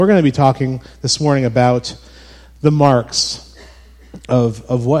We're going to be talking this morning about the marks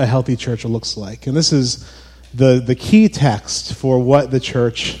of what a healthy church looks like. And this is the key text for what the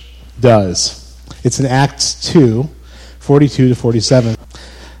church does. It's in Acts 2, 42 to 47.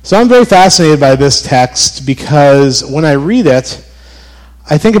 So I'm very fascinated by this text because when I read it,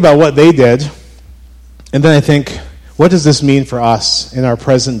 I think about what they did, and then I think, what does this mean for us in our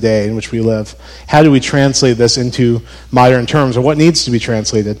present day in which we live? How do we translate this into modern terms, or what needs to be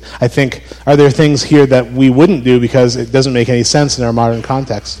translated? I think, are there things here that we wouldn't do because it doesn't make any sense in our modern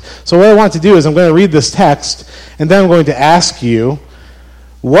context? So what I want to do is I'm going to read this text, and then I'm going to ask you,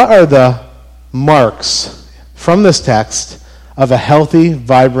 what are the marks from this text of a healthy,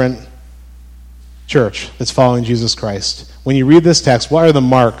 vibrant church that's following Jesus Christ? When you read this text, what are the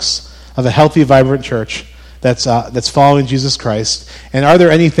marks of a healthy, vibrant church that's following Jesus Christ? And are there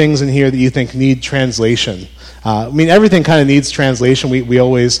any things in here that you think need translation? Everything kind of needs translation.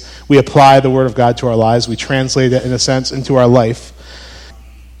 We apply the Word of God to our lives. We translate it, in a sense, into our life.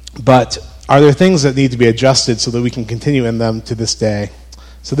 But are there things that need to be adjusted so that we can continue in them to this day?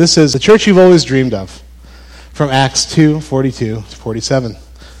 So this is the church you've always dreamed of, from Acts 2, 42 to 47.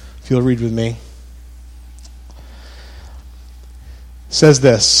 If you'll read with me. It says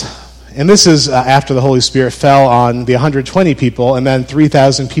this. And this is after the Holy Spirit fell on the 120 people, and then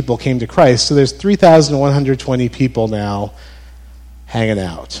 3,000 people came to Christ. So there's 3,120 people now hanging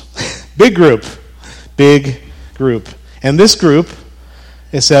out. Big group. And this group,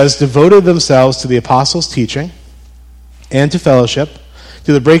 it says, devoted themselves to the apostles' teaching and to fellowship,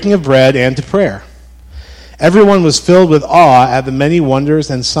 to the breaking of bread and to prayer. Everyone was filled with awe at the many wonders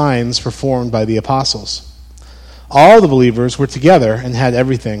and signs performed by the apostles. All the believers were together and had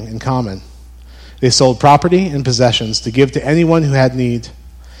everything in common. They sold property and possessions to give to anyone who had need.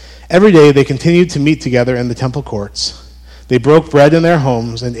 Every day they continued to meet together in the temple courts. They broke bread in their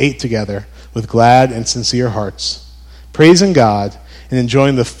homes and ate together with glad and sincere hearts, praising God and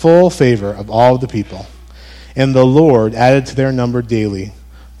enjoying the full favor of all the people. And the Lord added to their number daily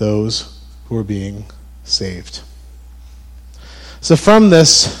those who were being saved. So from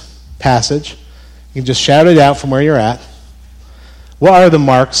this passage, you can just shout it out from where you're at. What are the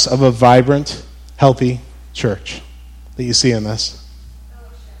marks of a vibrant, healthy church that you see in this?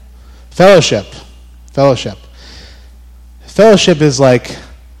 Fellowship. Fellowship is like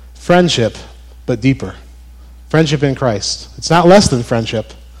friendship, but deeper. Friendship in Christ. It's not less than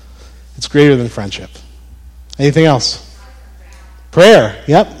friendship. It's greater than friendship. Anything else? Prayer.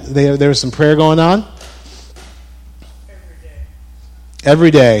 Yep. There was some prayer going on. Every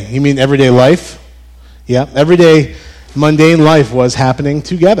day. You mean everyday life? Yep. Everyday mundane life was happening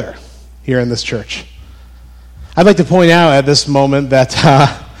together here in this church. I'd like to point out at this moment that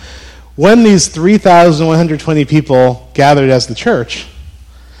when these 3,120 people gathered as the church,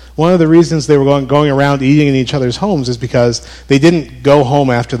 one of the reasons they were going around eating in each other's homes is because they didn't go home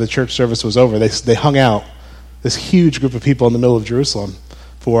after the church service was over. They hung out, this huge group of people in the middle of Jerusalem,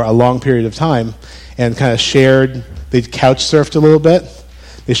 for a long period of time, and kind of shared. They couch surfed a little bit.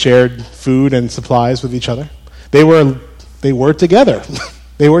 They shared food and supplies with each other. They were together.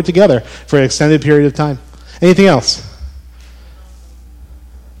 They were together for an extended period of time. Anything else?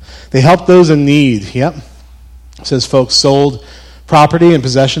 They helped those in need. Yep. It says folks sold property and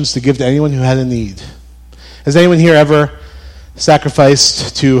possessions to give to anyone who had a need. Has anyone here ever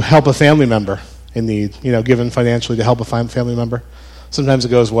sacrificed to help a family member in need? Given financially to help a family member? Sometimes it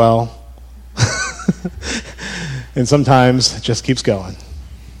goes well. And sometimes it just keeps going.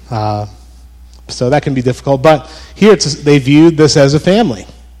 So that can be difficult. But here they viewed this as a family.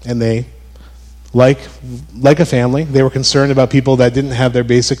 And they, like a family, they were concerned about people that didn't have their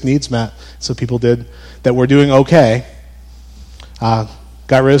basic needs met. So people that were doing okay, got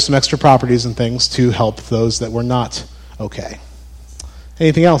rid of some extra properties and things to help those that were not okay.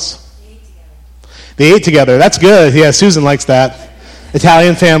 Anything else? They ate together. That's good. Yeah, Susan likes that.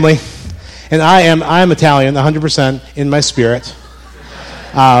 Italian family. And I'm Italian, 100% in my spirit.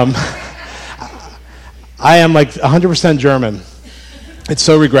 I am like 100% German. It's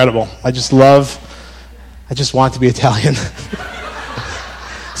so regrettable. I just want to be Italian.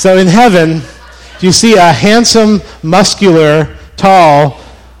 So in heaven, you see a handsome, muscular, tall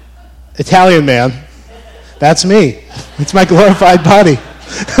Italian man. That's me. It's my glorified body.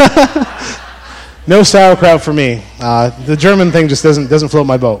 No sauerkraut for me. The German thing just doesn't float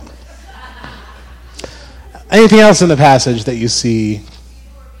my boat. Anything else in the passage that you see?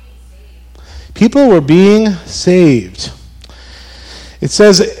 People were being saved. It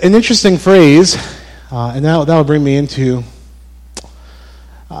says an interesting phrase, and that'll bring me into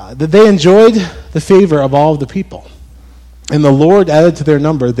that they enjoyed the favor of all of the people. And the Lord added to their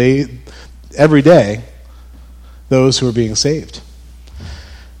number every day those who were being saved.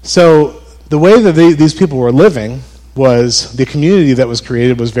 So the way that these people were living was the community that was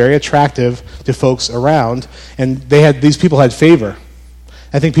created was very attractive to folks around, and these people had favor.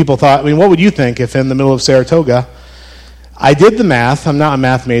 I think people thought, what would you think if in the middle of Saratoga, I did the math, I'm not a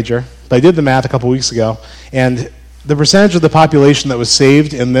math major, but I did the math a couple weeks ago, and the percentage of the population that was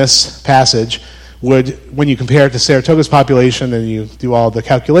saved in this passage would, when you compare it to Saratoga's population and you do all the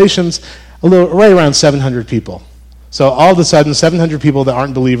calculations, right around 700 people. So all of a sudden, 700 people that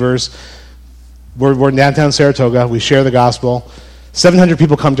aren't believers, we're in downtown Saratoga, we share the gospel, 700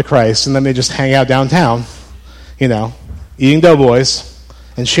 people come to Christ, and then they just hang out downtown, eating doughboys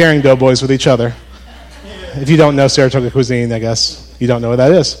and sharing doughboys with each other. If you don't know Saratoga cuisine, I guess you don't know what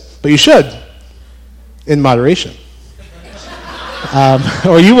that is. But you should, in moderation.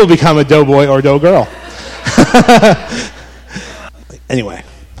 Or you will become a doughboy or doughgirl. Anyway,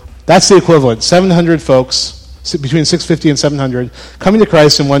 that's the equivalent. 700 folks, between 650 and 700, coming to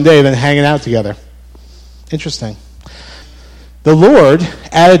Christ in one day, then hanging out together. Interesting. The Lord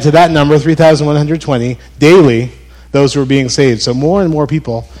added to that number, 3,120, daily, those who were being saved. So more and more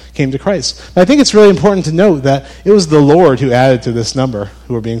people came to Christ. But I think it's really important to note that it was the Lord who added to this number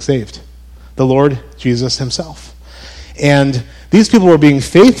who were being saved. The Lord Jesus himself. And these people were being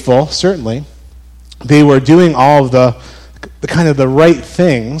faithful, certainly. They were doing all of the kind of the right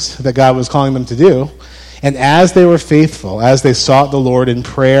things that God was calling them to do. And as they were faithful, as they sought the Lord in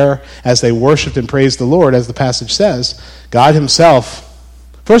prayer, as they worshiped and praised the Lord, as the passage says, God himself,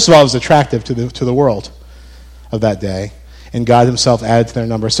 first of all, was attractive to the world of that day, and God himself added to their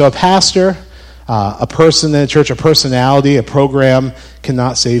number. So a pastor, a person in a church, a personality, a program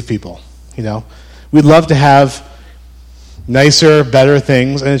cannot save people. We'd love to have nicer, better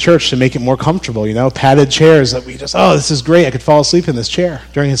things in a church to make it more comfortable, padded chairs that we just, this is great, I could fall asleep in this chair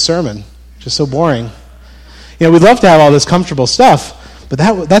during his sermon. Just so boring. We'd love to have all this comfortable stuff, but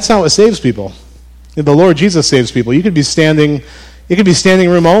that's not what saves people. The Lord Jesus saves people. It could be standing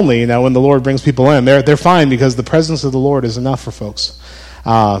room only, when the Lord brings people in. They're fine because the presence of the Lord is enough for folks.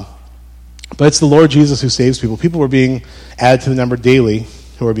 But it's the Lord Jesus who saves people. People were being added to the number daily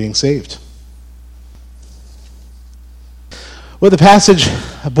who are being saved. What the passage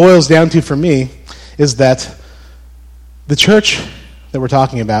boils down to for me is that the church that we're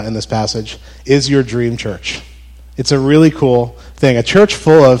talking about in this passage is your dream church. It's a really cool thing. A church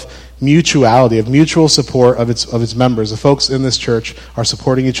full of mutuality, of mutual support of its members. The folks in this church are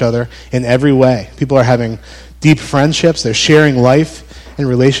supporting each other in every way. People are having deep friendships. They're sharing life and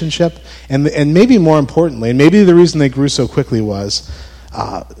relationship. And maybe more importantly, and maybe the reason they grew so quickly was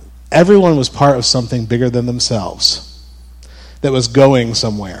everyone was part of something bigger than themselves that was going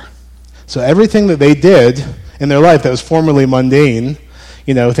somewhere. So everything that they did in their life that was formerly mundane,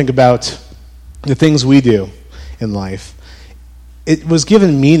 think about the things we do in life, it was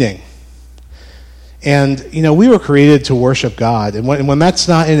given meaning. And, we were created to worship God. And when that's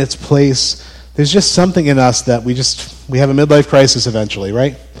not in its place, there's just something in us that we have a midlife crisis eventually,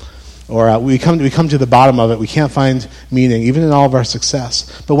 right? Or we come to the bottom of it. We can't find meaning, even in all of our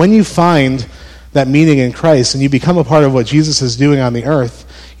success. But when you find that meaning in Christ and you become a part of what Jesus is doing on the earth,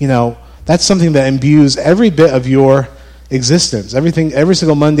 that's something that imbues every bit of your existence, every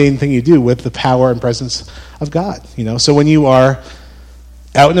single mundane thing you do with the power and presence of God. So when you are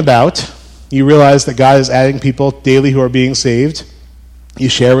out and about, you realize that God is adding people daily who are being saved. You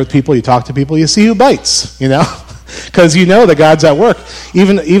share with people, you talk to people, you see who bites, because that God's at work.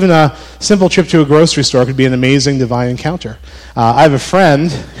 Even a simple trip to a grocery store could be an amazing divine encounter. I have a friend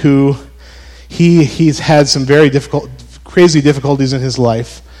who he's had some very crazy difficulties in his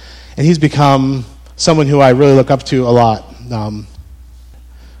life, and he's become someone who I really look up to a lot.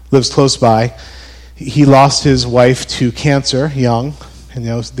 Lives close by. He lost his wife to cancer young, and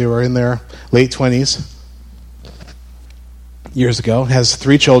they were in their late 20s years ago. Has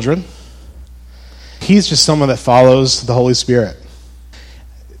 3 children. He's just someone that follows the Holy Spirit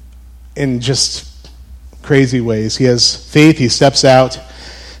in just crazy ways. He has faith. He steps out.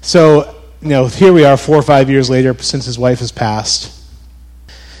 So, here we are 4 or 5 years later since his wife has passed,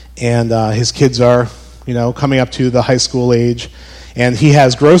 and his kids are, coming up to the high school age, and he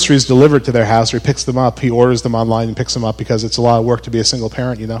has groceries delivered to their house, or he picks them up. He orders them online and picks them up because it's a lot of work to be a single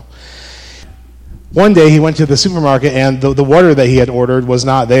parent, One day he went to the supermarket, and the water that he had ordered was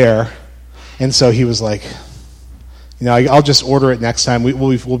not there, and so he was like, I'll just order it next time.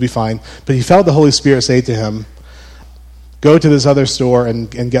 We'll be fine. But he felt the Holy Spirit say to him, go to this other store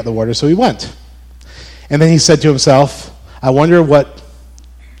and get the water. So he went. And then he said to himself, I wonder what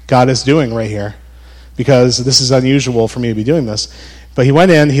God is doing right here. because this is unusual for me to be doing this. But he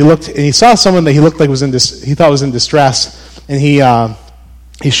went in, he looked, and he saw someone that he looked like he thought was in distress, and he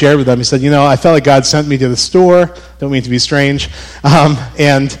shared with them. He said, I felt like God sent me to the store. Don't mean to be strange.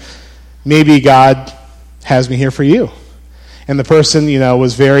 And maybe God has me here for you. And the person,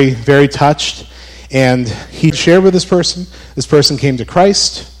 was very, very touched. And he shared with this person. This person came to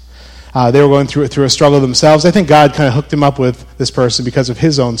Christ. They were going through a struggle themselves. I think God kind of hooked him up with this person because of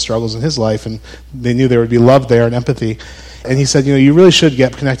his own struggles in his life. And they knew there would be love there and empathy. And he said, you really should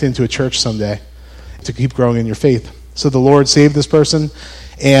get connected into a church someday to keep growing in your faith. So the Lord saved this person.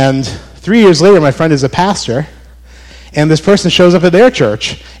 And 3 years later, my friend is a pastor, and this person shows up at their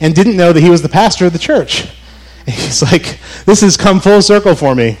church and didn't know that he was the pastor of the church. And he's like, this has come full circle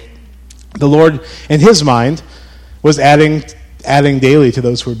for me. The Lord, in his mind, was adding daily to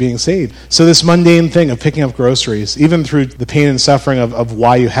those who were being saved. So this mundane thing of picking up groceries, even through the pain and suffering of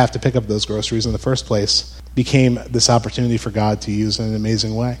why you have to pick up those groceries in the first place, became this opportunity for God to use in an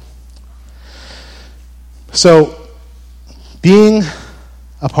amazing way. So, being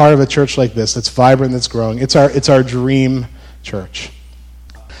a part of a church like this that's vibrant, that's growing, it's our dream church.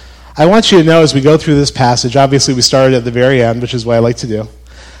 I want you to know as we go through this passage, obviously we started at the very end, which is what I like to do.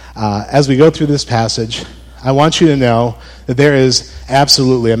 As we go through this passage, I want you to know that there is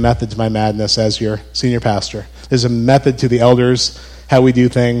absolutely a method to my madness as your senior pastor. There's a method to the elders, how we do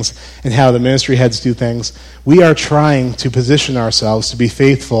things, and how the ministry heads do things. We are trying to position ourselves to be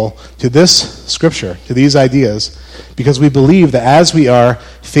faithful to this scripture, to these ideas, because we believe that as we are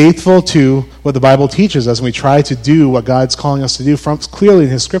faithful to what the Bible teaches us, and we try to do what God's calling us to do from clearly in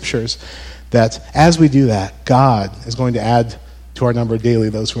his scriptures, that as we do that, God is going to add to our number daily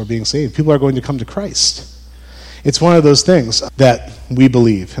those who are being saved. People are going to come to Christ. It's one of those things that we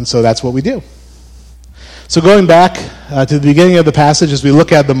believe, and so that's what we do. So going back to the beginning of the passage, as we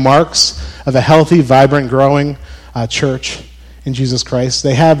look at the marks of a healthy, vibrant, growing church in Jesus Christ,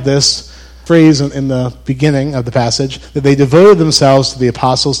 they have this phrase in the beginning of the passage, that they devoted themselves to the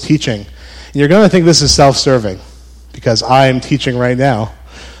apostles' teaching. And you're going to think this is self-serving, because I am teaching right now.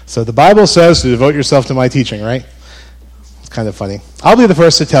 So the Bible says to devote yourself to my teaching, right? It's kind of funny. I'll be the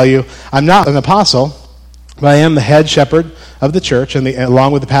first to tell you, I'm not an apostle, but I am the head shepherd of the church, and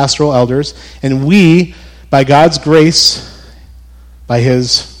along with the pastoral elders, and we, by God's grace, by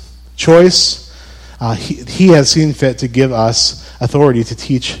his choice, he has seen fit to give us authority to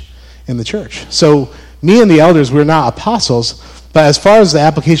teach in the church. So me and the elders, we're not apostles, but as far as the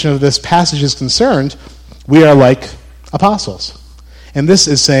application of this passage is concerned, we are like apostles. And this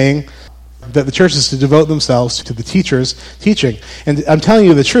is saying that the church is to devote themselves to the teachers' teaching. And I'm telling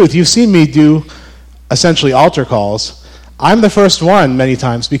you the truth, you've seen me do essentially altar calls. I'm the first one many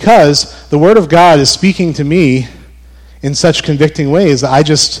times because the Word of God is speaking to me in such convicting ways that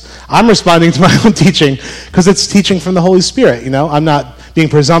I'm responding to my own teaching because it's teaching from the Holy Spirit. I'm not being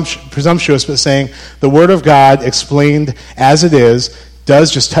presumptuous, but saying the Word of God explained as it is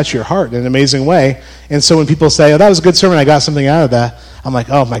does just touch your heart in an amazing way. And so when people say, "Oh, that was a good sermon, I got something out of that," I'm like,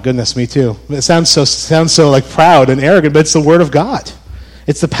 "Oh my goodness, me too." It sounds so like proud and arrogant, but it's the Word of God.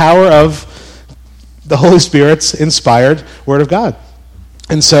 It's the power of the Holy Spirit's inspired Word of God.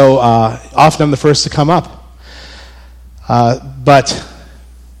 And so often I'm the first to come up. But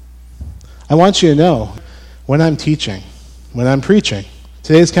I want you to know, when I'm teaching, when I'm preaching,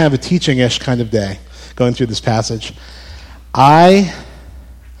 today's kind of a teaching-ish kind of day, going through this passage, I,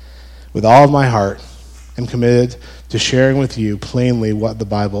 with all of my heart, am committed to sharing with you plainly what the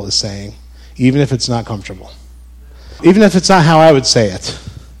Bible is saying, even if it's not comfortable. Even if it's not how I would say it.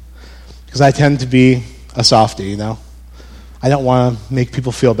 Because I tend to be a softie, I don't want to make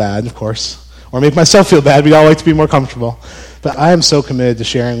people feel bad, of course, or make myself feel bad. We all like to be more comfortable. But I am so committed to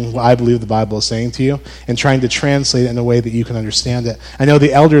sharing what I believe the Bible is saying to you and trying to translate it in a way that you can understand it. I know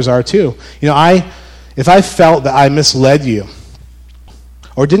the elders are too. If I felt that I misled you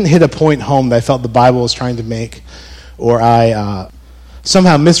or didn't hit a point home that I felt the Bible was trying to make, or I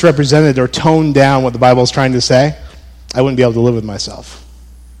somehow misrepresented or toned down what the Bible is trying to say, I wouldn't be able to live with myself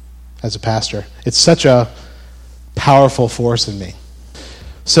as a pastor. It's such a powerful force in me.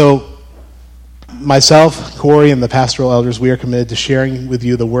 So myself, Corey, and the pastoral elders, we are committed to sharing with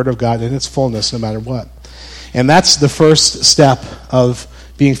you the Word of God in its fullness no matter what. And that's the first step of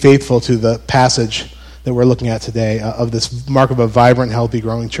being faithful to the passage that we're looking at today, of this mark of a vibrant, healthy,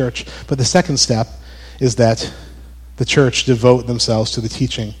 growing church. But the second step is that the church devote themselves to the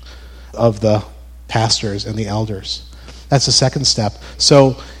teaching of the pastors and the elders. That's the second step.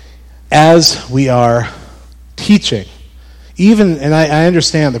 So as we are teaching, and I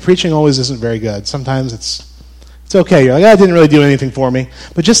understand the preaching always isn't very good. Sometimes it's okay. You're like, I didn't really do anything for me.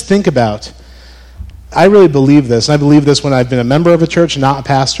 But just think about I really believe this, and I believe this when I've been a member of a church, not a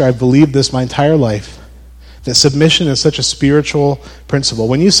pastor. I've believed this my entire life, that submission is such a spiritual principle.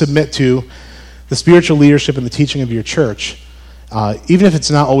 When you submit to the spiritual leadership and the teaching of your church, even if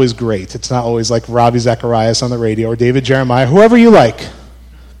it's not always great, it's not always like Ravi Zacharias on the radio or David Jeremiah, whoever you like,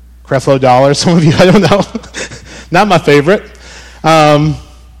 Creflo Dollar, some of you, I don't know, not my favorite.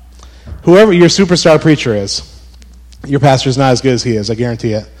 Whoever your superstar preacher is, your pastor's not as good as he is, I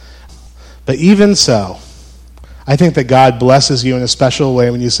guarantee it. But even so, I think that God blesses you in a special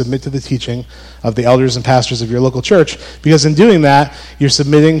way when you submit to the teaching of the elders and pastors of your local church, because in doing that, you're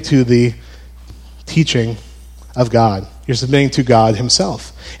submitting to the teaching of God. You're submitting to God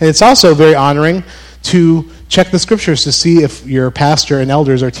himself. And it's also very honoring to check the scriptures to see if your pastor and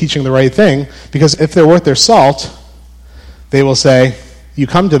elders are teaching the right thing, because if they're worth their salt, they will say, you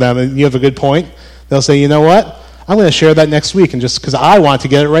come to them and you have a good point, they'll say, you know what, I'm going to share that next week, and just because I want to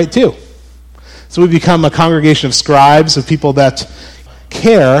get it right too. So we become a congregation of scribes, of people that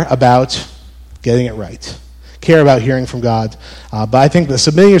care about getting it right, care about hearing from God. But I think that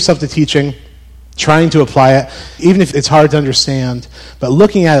submitting yourself to teaching, trying to apply it, even if it's hard to understand, but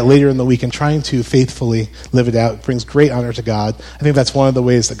looking at it later in the week and trying to faithfully live it out brings great honor to God. I think that's one of the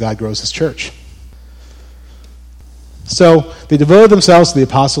ways that God grows his church. So they devoted themselves to the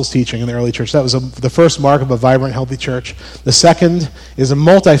apostles' teaching in the early church. That was the first mark of a vibrant, healthy church. The second is a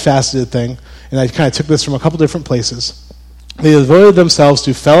multifaceted thing, and I kind of took this from a couple different places. They devoted themselves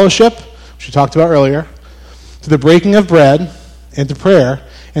to fellowship, which we talked about earlier, to the breaking of bread, and to prayer,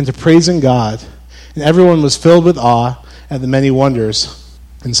 and to praising God. And everyone was filled with awe at the many wonders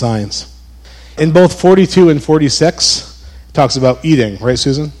and signs. In both 42 and 46, it talks about eating, right,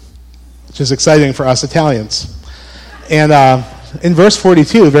 Susan? Which is exciting for us Italians. And in verse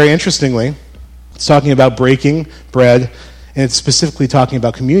 42, very interestingly, it's talking about breaking bread, and it's specifically talking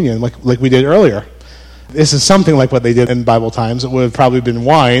about communion, like we did earlier. This is something like what they did in Bible times. It would have probably been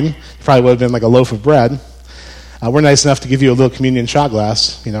wine. It probably would have been like a loaf of bread. We're nice enough to give you a little communion shot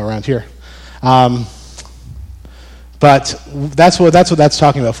glass, around here. But that's what that's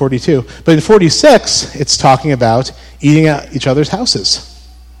talking about, 42. But in 46, it's talking about eating at each other's houses,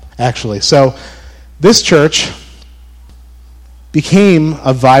 actually. So this church became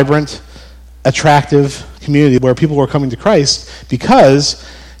a vibrant, attractive community where people were coming to Christ because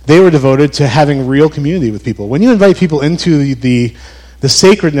they were devoted to having real community with people. When you invite people into the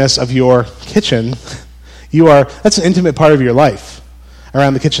sacredness of your kitchen, that's an intimate part of your life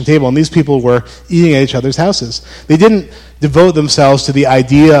around the kitchen table, and these people were eating at each other's houses. They didn't devote themselves to the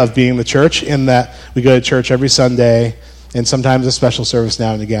idea of being the church in that we go to church every Sunday and sometimes a special service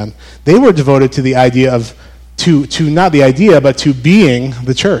now and again. They were devoted to the idea of to not the idea, but to being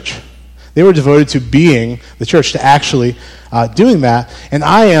the church. They were devoted to being the church, to actually doing that. And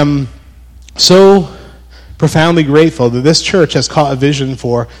I am so profoundly grateful that this church has caught a vision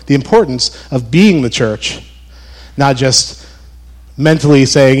for the importance of being the church, not just mentally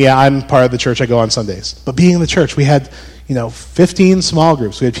saying, yeah, I'm part of the church, I go on Sundays. But being the church, we had 15 small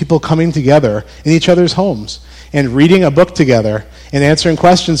groups. We had people coming together in each other's homes and reading a book together and answering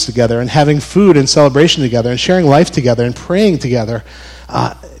questions together and having food and celebration together and sharing life together and praying together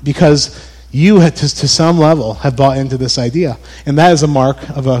because you, to some level, have bought into this idea. And that is a mark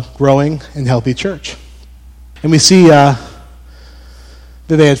of a growing and healthy church. And we see that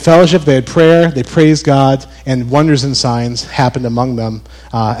they had fellowship, they had prayer, they praised God, and wonders and signs happened among them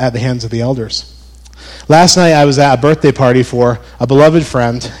at the hands of the elders. Last night I was at a birthday party for a beloved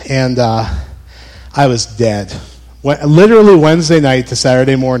friend, and I was dead. Literally Wednesday night to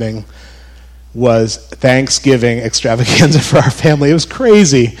Saturday morning was Thanksgiving extravaganza for our family. It was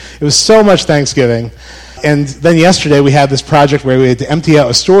crazy. It was so much Thanksgiving. And then yesterday we had this project where we had to empty out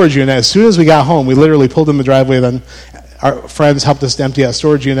a storage unit. As soon as we got home, we literally pulled in the driveway, then our friends helped us to empty out a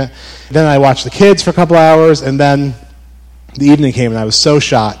storage unit. Then I watched the kids for a couple hours, and then the evening came, and I was so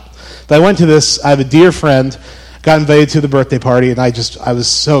shot. But I went to I have a dear friend, got invited to the birthday party, and I was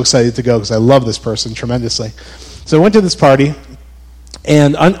so excited to go because I love this person tremendously. So I went to this party,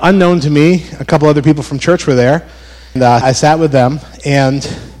 and unknown to me, a couple other people from church were there, and I sat with them, and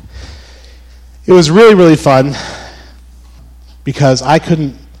it was really, really fun because I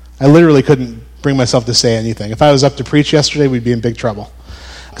literally couldn't bring myself to say anything. If I was up to preach yesterday, we'd be in big trouble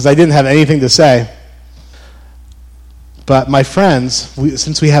because I didn't have anything to say. But my friends,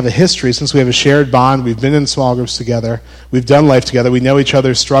 since we have a history, since we have a shared bond, we've been in small groups together, we've done life together, we know each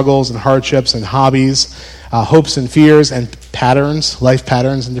other's struggles and hardships and hobbies, hopes and fears and patterns, life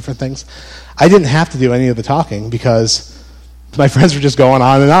patterns and different things. I didn't have to do any of the talking because my friends were just going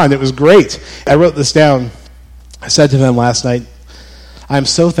on and on. It was great. I wrote this down. I said to them last night, I'm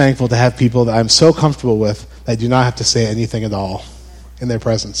so thankful to have people that I'm so comfortable with that I do not have to say anything at all in their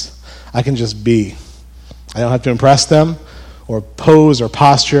presence. I can just be. I don't have to impress them or pose or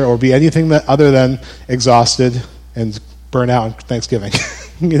posture or be anything that other than exhausted and burnt out on Thanksgiving.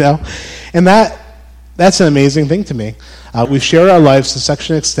 And that's an amazing thing to me. We've shared our lives to such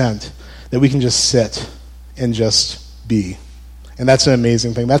an extent that we can just sit and just be. And that's an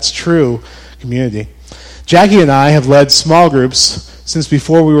amazing thing. That's true community. Jackie and I have led small groups since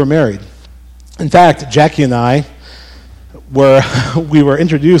before we were married. In fact, Jackie and I we were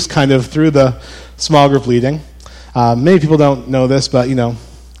introduced kind of through the small group leading. Many people don't know this, but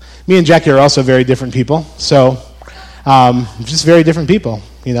me and Jackie are also very different people. So just very different people,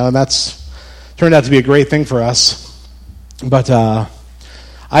 and that's turned out to be a great thing for us. But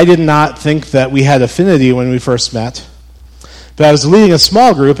I did not think that we had affinity when we first met. But I was leading a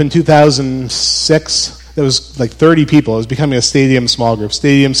small group in 2006. There was like 30 people. It was becoming a stadium small group,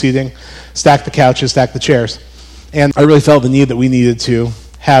 stadium seating, stack the couches, stack the chairs. And I really felt the need that we needed to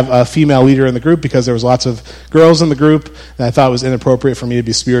have a female leader in the group because there was lots of girls in the group, and I thought it was inappropriate for me to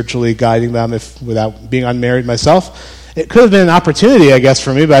be spiritually guiding them without being unmarried myself. It could have been an opportunity, I guess,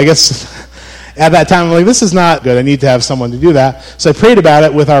 for me, but I guess at that time I'm like, this is not good. I need to have someone to do that. So I prayed about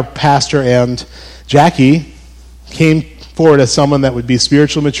it with our pastor, and Jackie came forward as someone that would be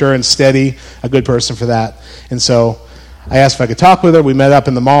spiritually mature and steady, a good person for that. And so I asked if I could talk with her. We met up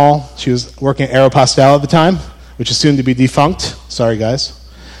in the mall. She was working at Aeropostale at the time, which is soon to be defunct. Sorry, guys.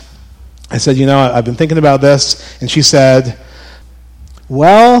 I said, I've been thinking about this. And she said,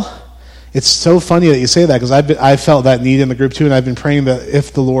 well, it's so funny that you say that because I felt that need in the group too, and I've been praying that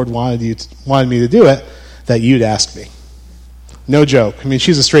if the Lord wanted me to do it, that you'd ask me. No joke. I mean,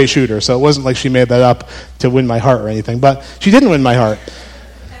 she's a straight shooter, so it wasn't like she made that up to win my heart or anything. But she didn't win my heart.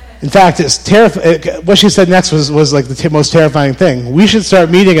 In fact, it's what she said next was like the most terrifying thing. We should start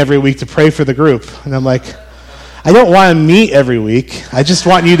meeting every week to pray for the group. And I'm like, I don't want to meet every week. I just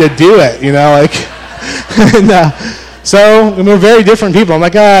want you to do it, and, so we're very different people. I'm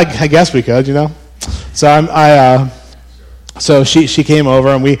like, I guess we could, So she came over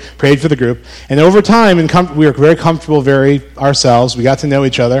and we prayed for the group. And over time, we were very comfortable, ourselves. We got to know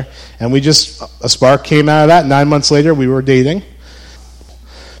each other, and a spark came out of that. 9 months later, we were dating.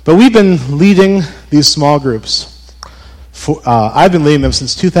 But we've been leading these small groups. I've been leading them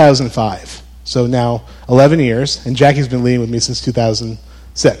since 2005. So now 11 years, and Jackie's been leading with me since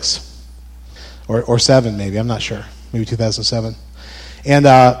 2006. Or 7 maybe, I'm not sure. Maybe 2007. And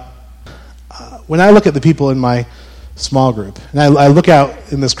when I look at the people in my small group, and I look out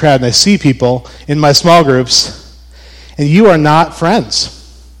in this crowd and I see people in my small groups, and you are not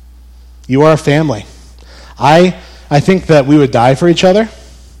friends. You are a family. I think that we would die for each other,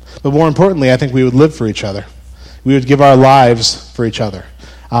 but more importantly, I think we would live for each other. We would give our lives for each other.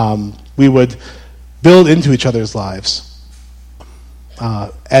 We would build into each other's lives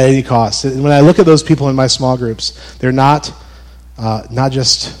at any cost. And when I look at those people in my small groups, they're not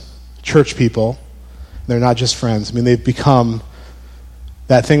just church people. They're not just friends. I mean, they've become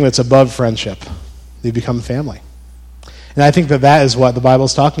that thing that's above friendship. They've become family. And I think that is what the Bible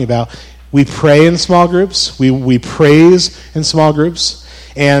is talking about. We pray in small groups. We praise in small groups.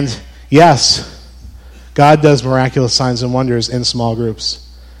 And yes, God does miraculous signs and wonders in small groups.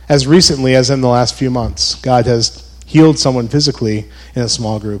 As recently as in the last few months, God has healed someone physically in a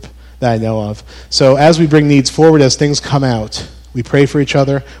small group that I know of. So as we bring needs forward, as things come out, we pray for each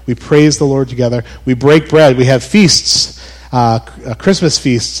other. We praise the Lord together. We break bread. We have feasts, Christmas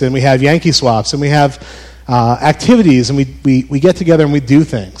feasts, and we have Yankee swaps, and we have activities, and we get together and we do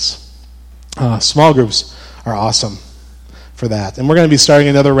things. Small groups are awesome for that. And we're going to be starting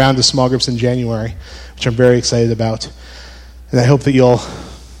another round of small groups in January, which I'm very excited about. And I hope that you'll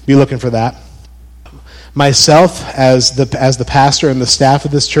be looking for that. Myself, as the pastor and the staff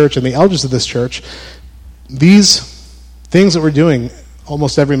of this church and the elders of this church, these things that we're doing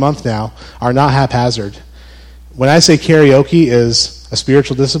almost every month now are not haphazard. When I say karaoke is a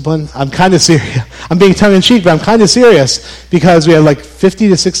spiritual discipline, I'm kind of serious. I'm being tongue-in-cheek, but I'm kind of serious because we had like 50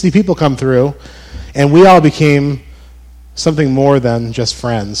 to 60 people come through, and we all became something more than just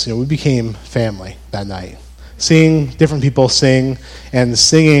friends. We became family that night. Seeing different people sing and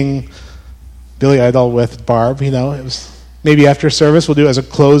singing Billy Idol with Barb, it was maybe after service we'll do it as a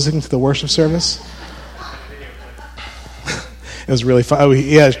closing to the worship service. It was really fun.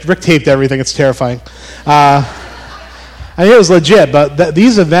 Rick taped everything. It's terrifying. I think it was legit, but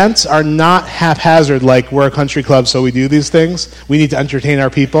these events are not haphazard like we're a country club, so we do these things. We need to entertain our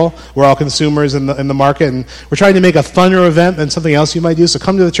people. We're all consumers in the market, and we're trying to make a funner event than something else you might do. So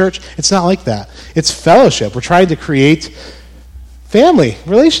come to the church. It's not like that. It's fellowship. We're trying to create family,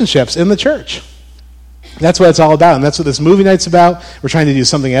 relationships in the church. That's what it's all about, and that's what this movie night's about. We're trying to do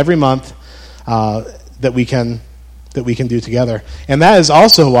something every month that we can do together. And that is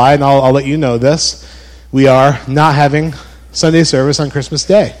also why, and I'll let you know this, we are not having Sunday service on Christmas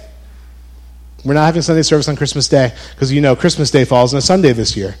Day. We're not having Sunday service on Christmas Day because Christmas Day falls on a Sunday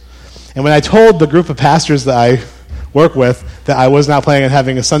this year. And when I told the group of pastors that I work with that I was not planning on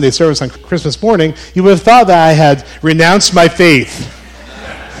having a Sunday service on Christmas morning, you would have thought that I had renounced my faith.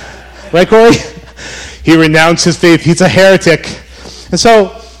 Right, Corey? He renounced his faith. He's a heretic. And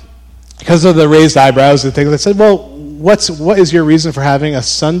so, because of the raised eyebrows and things, I said, well, what is your reason for having a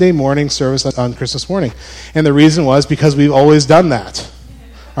Sunday morning service on Christmas morning? And the reason was because we've always done that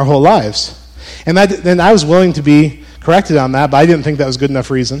our whole lives. And I was willing to be corrected on that, but I didn't think that was good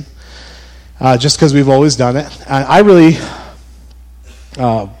enough reason, just because we've always done it. And I really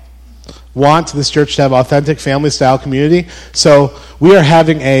want this church to have authentic family-style community. So we are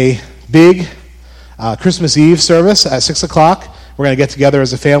having a big Christmas Eve service at 6 o'clock. We're going to get together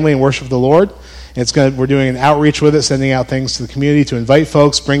as a family and worship the Lord. We're doing an outreach with it, sending out things to the community to invite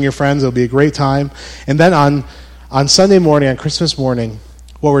folks, bring your friends. It'll be a great time. And then on Sunday morning, on Christmas morning,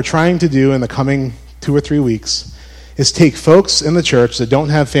 what we're trying to do in the coming 2 or 3 weeks is take folks in the church that don't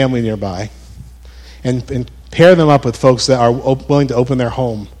have family nearby and pair them up with folks that are willing to open their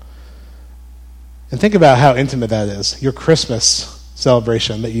home. And think about how intimate that is, your Christmas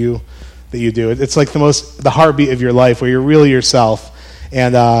celebration that you do. It's like the heartbeat of your life where you're really yourself.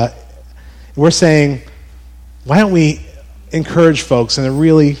 And we're saying, why don't we encourage folks in a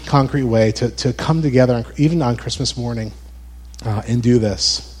really concrete way to come together, even on Christmas morning, and do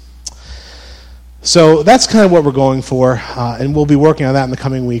this. So that's kind of what we're going for, and we'll be working on that in the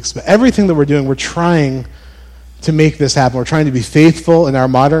coming weeks. But everything that we're doing, we're trying to make this happen. We're trying to be faithful in our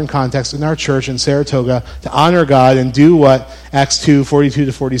modern context, in our church in Saratoga, to honor God and do what Acts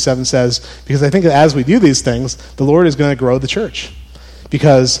 2:42-47 says, because I think that as we do these things, the Lord is going to grow the church.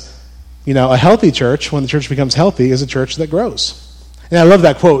 Because, a healthy church, when the church becomes healthy, is a church that grows. And I love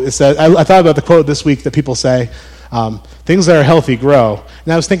that quote. It said, I thought about the quote this week that people say, things that are healthy grow.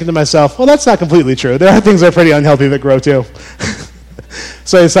 And I was thinking to myself, well, that's not completely true. There are things that are pretty unhealthy that grow too.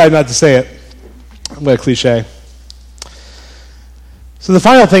 So I decided not to say it. What a cliche. So the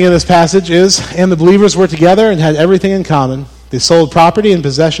final thing in this passage is, and the believers were together and had everything in common. They sold property and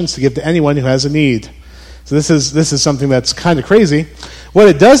possessions to give to anyone who has a need. So this is something that's kind of crazy. What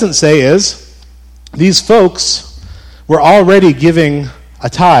it doesn't say is, these folks were already giving a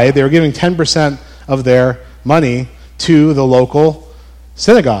tithe. They were giving 10% of their money to the local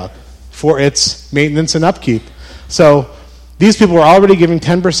synagogue for its maintenance and upkeep. So these people were already giving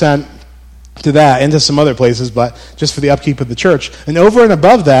 10% to that and to some other places, but just for the upkeep of the church. And over and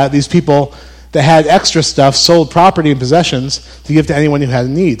above that, these people that had extra stuff sold property and possessions to give to anyone who had a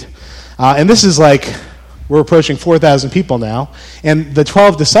need. And this is like, we're approaching 4,000 people now. And the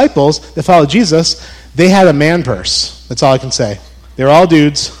 12 disciples that followed Jesus, they had a man purse. That's all I can say. They were all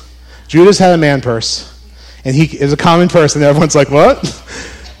dudes. Judas had a man purse. And he is a common purse, and everyone's like, what?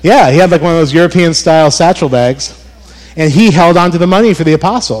 Yeah, he had like one of those European-style satchel bags. And he held on to the money for the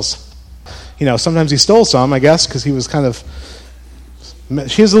apostles. Sometimes he stole some, I guess, because he was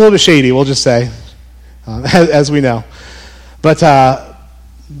she was a little bit shady, we'll just say, as we know. But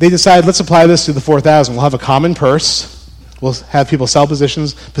they decided, let's apply this to the 4,000. We'll have a common purse. We'll have people sell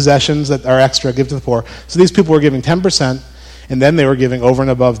possessions that are extra, give to the poor. So these people were giving 10%, and then they were giving over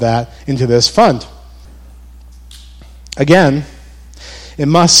and above that into this fund. Again, it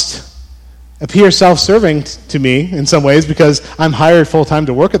must appear self-serving to me in some ways because I'm hired full-time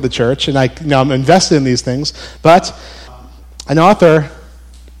to work at the church, and I'm invested in these things. But an author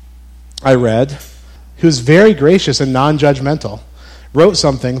I read, who's very gracious and non-judgmental, wrote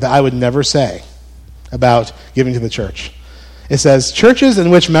something that I would never say about giving to the church. It says, churches in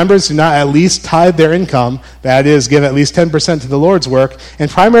which members do not at least tithe their income, that is, give at least 10% to the Lord's work,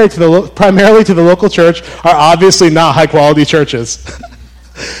 and primarily to the local church, are obviously not high-quality churches.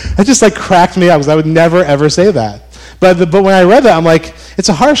 That just cracked me up because I would never, ever say that. But when I read that, I'm like, it's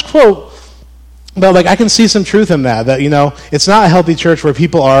a harsh quote, but I can see some truth in that it's not a healthy church where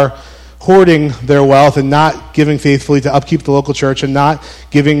people are hoarding their wealth and not giving faithfully to upkeep the local church and not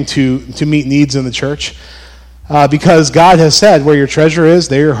giving to meet needs in the church. Because God has said, where your treasure is,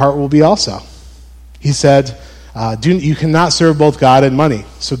 there your heart will be also. He said, you cannot serve both God and money.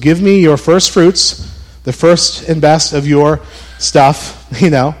 So give me your first fruits, the first and best of your stuff,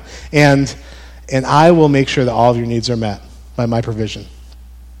 and I will make sure that all of your needs are met by my provision.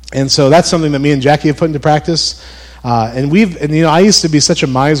 And so that's something that me and Jackie have put into practice. And I used to be such a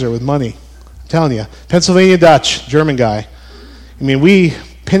miser with money. I'm telling you, Pennsylvania Dutch, German guy. I mean, we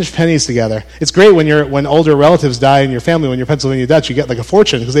pinch pennies together. It's great when older relatives die in your family. When you're Pennsylvania Dutch, you get like a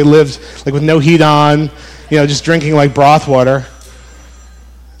fortune because they lived like with no heat on, just drinking like broth water.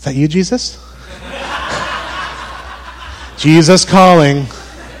 Is that you, Jesus? Jesus calling.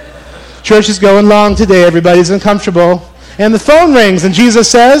 Church is going long today. Everybody's uncomfortable. And the phone rings and Jesus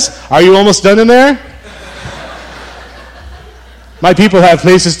says, "Are you almost done in there?" My people have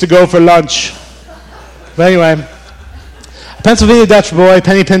places to go for lunch. But anyway, Pennsylvania Dutch boy,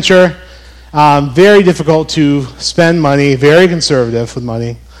 penny pincher, very difficult to spend money, very conservative with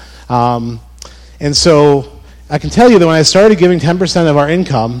money. And so I can tell you that when I started giving 10% of our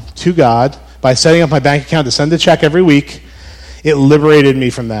income to God by setting up my bank account to send a check every week, it liberated me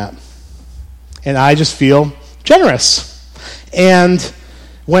from that. And I just feel generous. And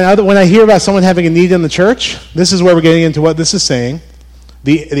when I hear about someone having a need in the church, this is where we're getting into what this is saying,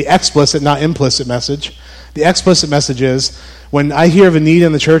 the explicit, not implicit message. The explicit message is, when I hear of a need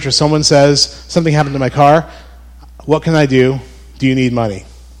in the church or someone says, something happened to my car, what can I do? Do you need money?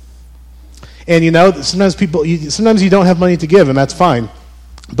 And sometimes you don't have money to give, and that's fine.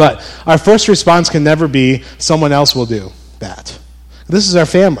 But our first response can never be, someone else will do that. This is our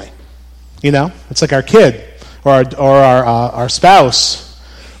family. It's like our kid or our spouse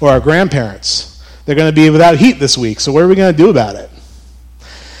or our grandparents. They're going to be without heat this week, so what are we going to do about it?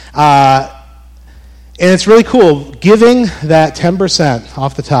 And it's really cool. Giving that 10%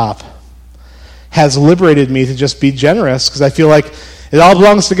 off the top has liberated me to just be generous, because I feel like it all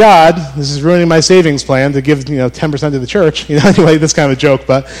belongs to God. This is ruining my savings plan to give 10% to the church. Anyway, that's kind of a joke,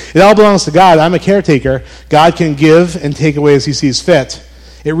 but it all belongs to God. I'm a caretaker. God can give and take away as he sees fit.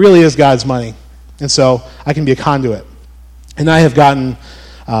 It really is God's money. And so I can be a conduit. And I have gotten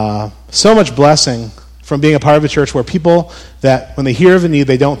so much blessing from being a part of a church where people, that when they hear of a need,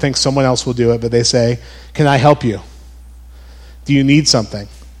 they don't think someone else will do it, but they say, "Can I help you? Do you need something?"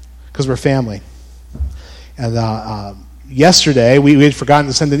 Because we're family. And yesterday, we had forgotten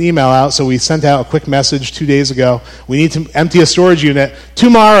to send an email out, so we sent out a quick message 2 days ago. We need to empty a storage unit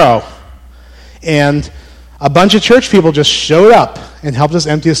tomorrow. And a bunch of church people just showed up and helped us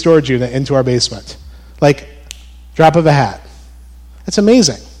empty a storage unit into our basement. Like, drop of a hat. It's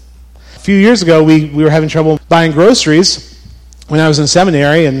amazing. A few years ago, we were having trouble buying groceries when I was in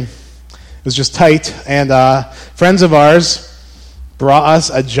seminary, and it was just tight. And friends of ours brought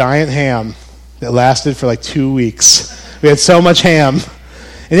us a giant ham that lasted for like 2 weeks. We had so much ham.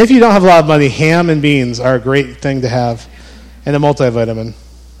 And if you don't have a lot of money, ham and beans are a great thing to have, and a multivitamin.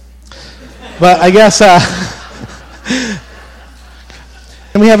 But I guess,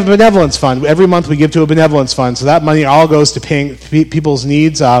 and we have a benevolence fund. Every month we give to a benevolence fund, so that money all goes to paying people's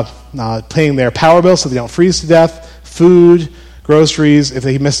needs, paying their power bill so they don't freeze to death, food, groceries, if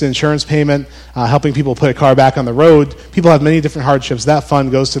they missed an insurance payment, helping people put a car back on the road. People have many different hardships. That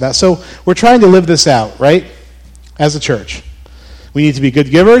fund goes to that. So we're trying to live this out, right, as a church. We need to be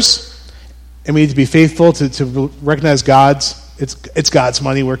good givers, and we need to be faithful to recognize it's God's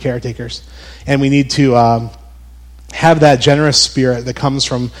money. We're caretakers. And we need to have that generous spirit that comes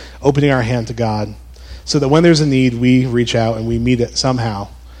from opening our hand to God, so that when there's a need, we reach out and we meet it somehow.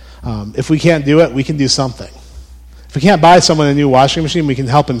 If we can't do it, we can do something. If we can't buy someone a new washing machine, we can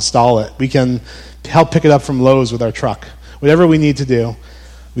help install it. We can help pick it up from Lowe's with our truck. Whatever we need to do,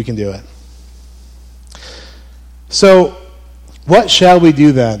 we can do it. So, what shall we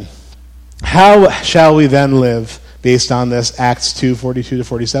do then? How shall we then live based on this Acts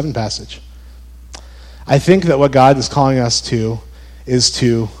 2:42-47 passage? I think that what God is calling us to is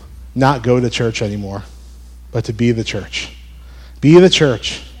to not go to church anymore, but to be the church. Be the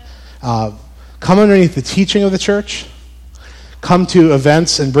church. Come underneath the teaching of the church. Come to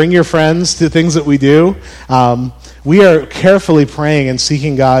events and bring your friends to things that we do. We are carefully praying and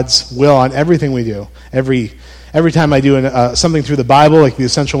seeking God's will on everything we do. Every time I do something through the Bible, like the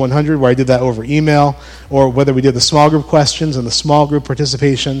Essential 100, where I did that over email, or whether we did the small group questions and the small group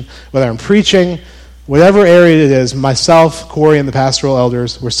participation, whether I'm preaching, whatever area it is, myself, Corey, and the pastoral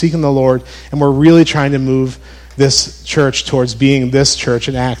elders, we're seeking the Lord, and we're really trying to move this church towards being this church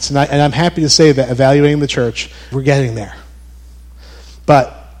in Acts. And I'm happy to say that evaluating the church, we're getting there.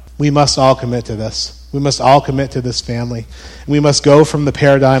 But we must all commit to this. We must all commit to this family. We must go from the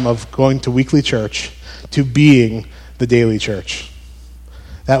paradigm of going to weekly church to being the daily church.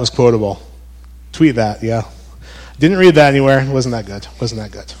 That was quotable. Tweet that, yeah. Didn't read that anywhere. It wasn't that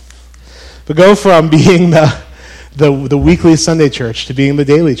good. But go from being the weekly Sunday church to being the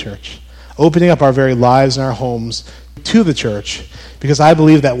daily church. Opening up our very lives and our homes to the church. Because I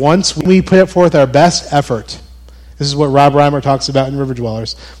believe that once we put forth our best effort, this is what Rob Reimer talks about in River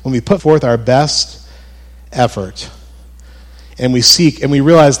Dwellers, when we put forth our best effort, and we seek, and we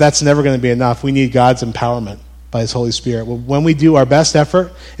realize that's never going to be enough. We need God's empowerment by his Holy Spirit. Well, when we do our best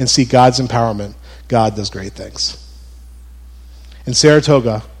effort and seek God's empowerment, God does great things. And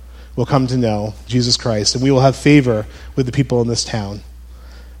Saratoga will come to know Jesus Christ, and we will have favor with the people in this town.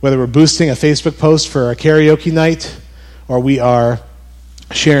 Whether we're boosting a Facebook post for a karaoke night, or we are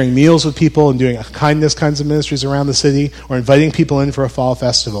sharing meals with people and doing kindness kinds of ministries around the city, or inviting people in for a fall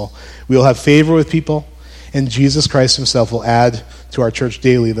festival, we will have favor with people, and Jesus Christ himself will add to our church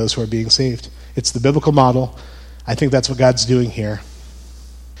daily those who are being saved. It's the biblical model. I think that's what God's doing here.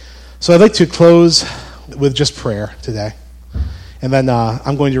 So I'd like to close with just prayer today. And then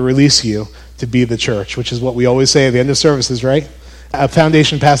I'm going to release you to be the church, which is what we always say at the end of services, right? A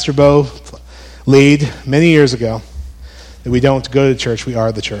foundation Pastor Bo laid many years ago, that we don't go to church, we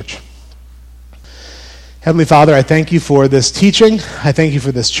are the church. Heavenly Father, I thank you for this teaching. I thank you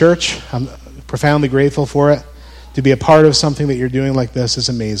for this church. I'm profoundly grateful for it. To be a part of something that you're doing like this is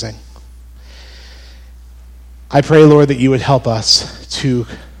amazing. I pray, Lord, that you would help us to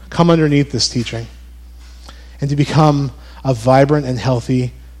come underneath this teaching and to become a vibrant and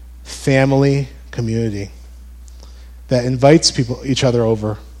healthy family community that invites each other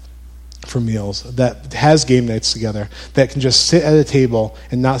over for meals, that has game nights together, that can just sit at a table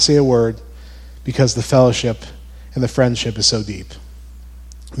and not say a word because the fellowship and the friendship is so deep.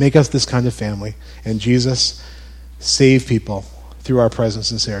 Make us this kind of family. And Jesus, save people through our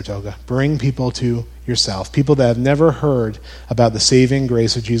presence in Saratoga. Bring people to yourself, people that have never heard about the saving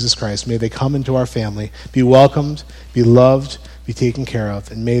grace of Jesus Christ. May they come into our family, be welcomed, be loved, be taken care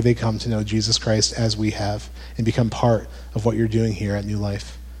of, and may they come to know Jesus Christ as we have and become part of what you're doing here at New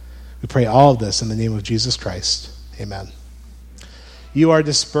Life. We pray all of this in the name of Jesus Christ. Amen. You are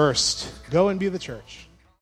dispersed. Go and be the church.